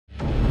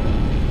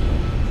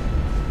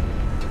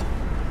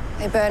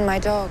They burned my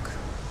dog.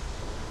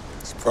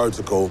 It's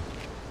protocol.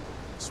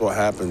 It's what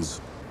happens.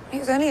 He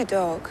was only a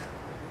dog.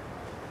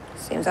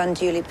 Seems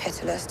unduly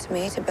pitiless to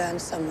me to burn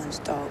someone's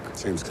dog.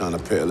 Seems kind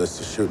of pitiless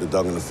to shoot the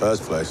dog in the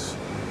first place.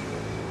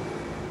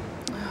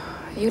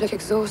 You look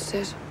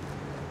exhausted.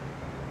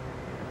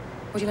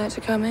 Would you like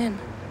to come in?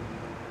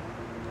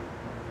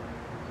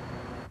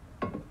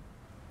 Are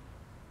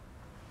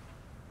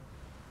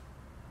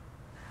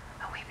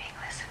we being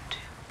listened to?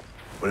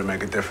 Would it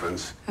make a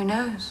difference? Who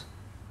knows?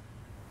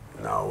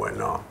 No, we're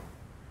not.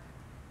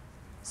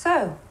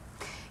 So,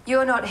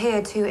 you're not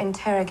here to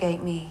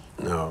interrogate me?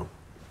 No.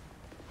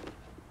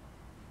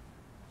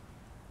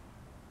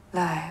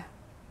 Lie.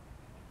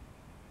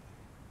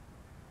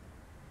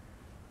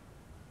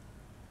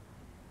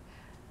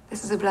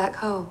 This is a black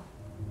hole.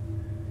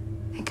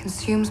 It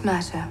consumes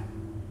matter,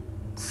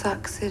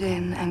 sucks it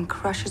in, and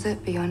crushes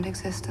it beyond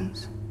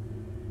existence.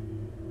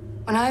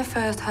 When I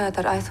first heard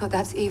that, I thought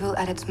that's evil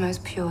at its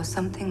most pure,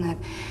 something that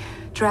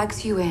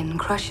drags you in,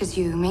 crushes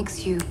you,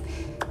 makes you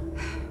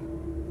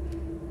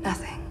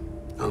nothing.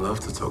 I love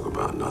to talk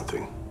about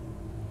nothing.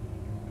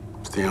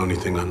 It's the only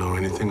thing I know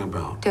anything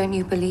about. Don't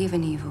you believe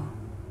in evil?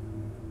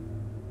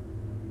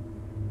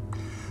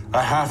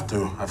 I have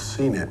to. I've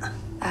seen it.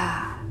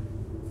 Ah.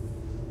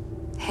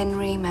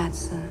 Henry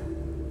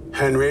Madsen.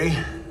 Henry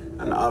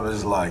and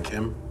others like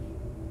him.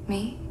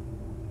 Me?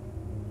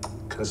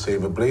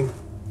 Conceivably.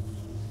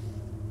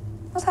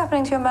 What's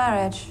happening to your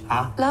marriage?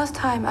 Huh? Last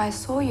time I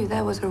saw you,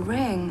 there was a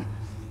ring.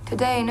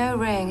 Today, no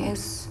ring.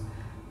 Is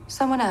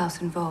someone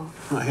else involved?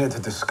 I'm not here to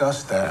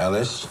discuss that,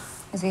 Alice.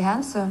 Is he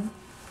handsome?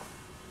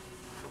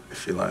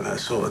 If you like that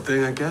sort of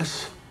thing, I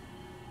guess.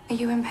 Are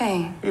you in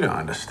pain? You don't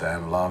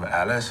understand love,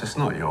 Alice. It's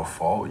not your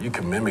fault. You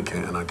can mimic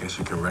it, and I guess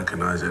you can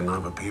recognize it in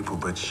other people,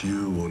 but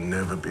you will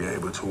never be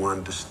able to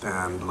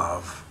understand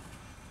love.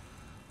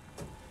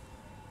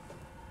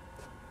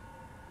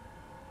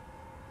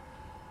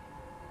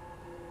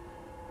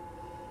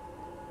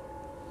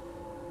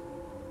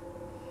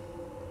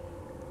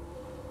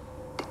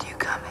 Did you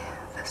come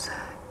here for sex?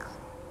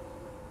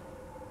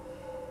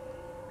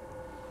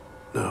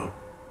 No.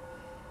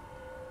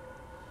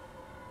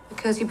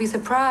 Because you'd be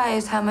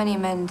surprised how many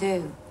men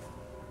do.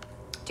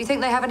 Do you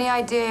think they have any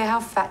idea how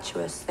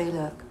fatuous they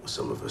look?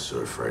 Some of us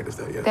are afraid of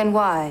that, yeah. Then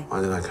why?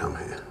 Why did I come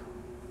here?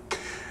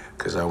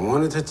 Because I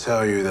wanted to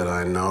tell you that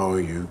I know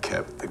you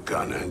kept the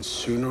gun, and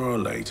sooner or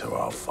later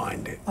I'll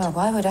find it. Well,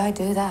 why would I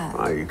do that?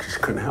 Oh, you just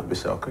couldn't help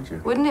yourself, could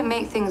you? Wouldn't it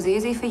make things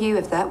easy for you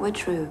if that were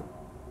true?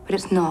 But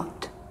it's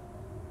not.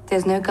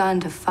 There's no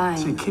gun to find.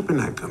 See, keeping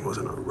that gun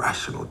wasn't a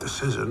rational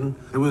decision.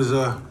 It was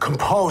a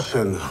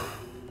compulsion.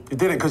 You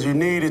did it because you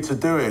needed to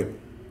do it.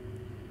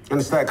 And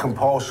it's that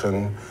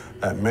compulsion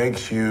that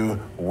makes you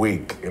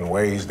weak in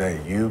ways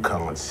that you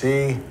can't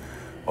see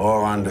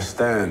or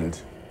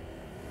understand.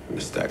 And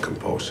it's that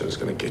compulsion that's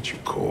going to get you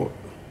caught.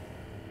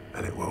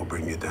 And it will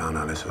bring you down,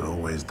 Alice. It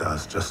always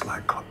does, just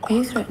like clockwork. Are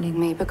you threatening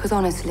me? Because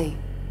honestly,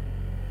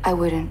 I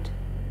wouldn't.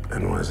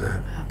 And why is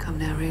that? How come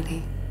now,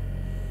 really?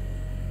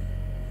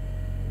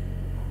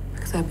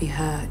 Because I'd be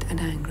hurt and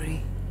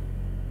angry.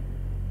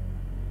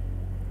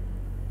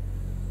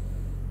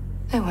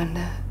 I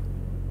wonder.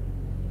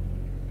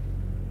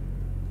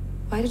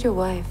 Why did your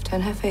wife turn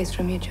her face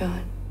from you,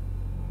 John?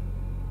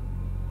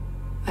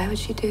 Why would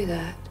she do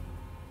that?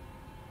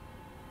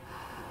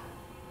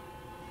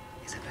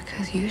 Is it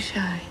because you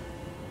shine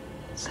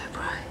so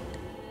bright?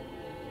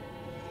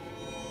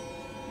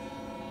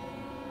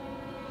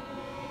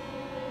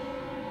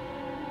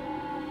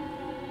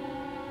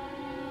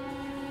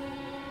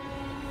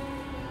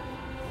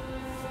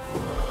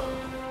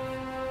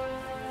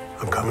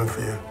 I'm coming for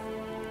you.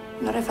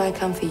 Not if I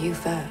come for you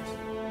first.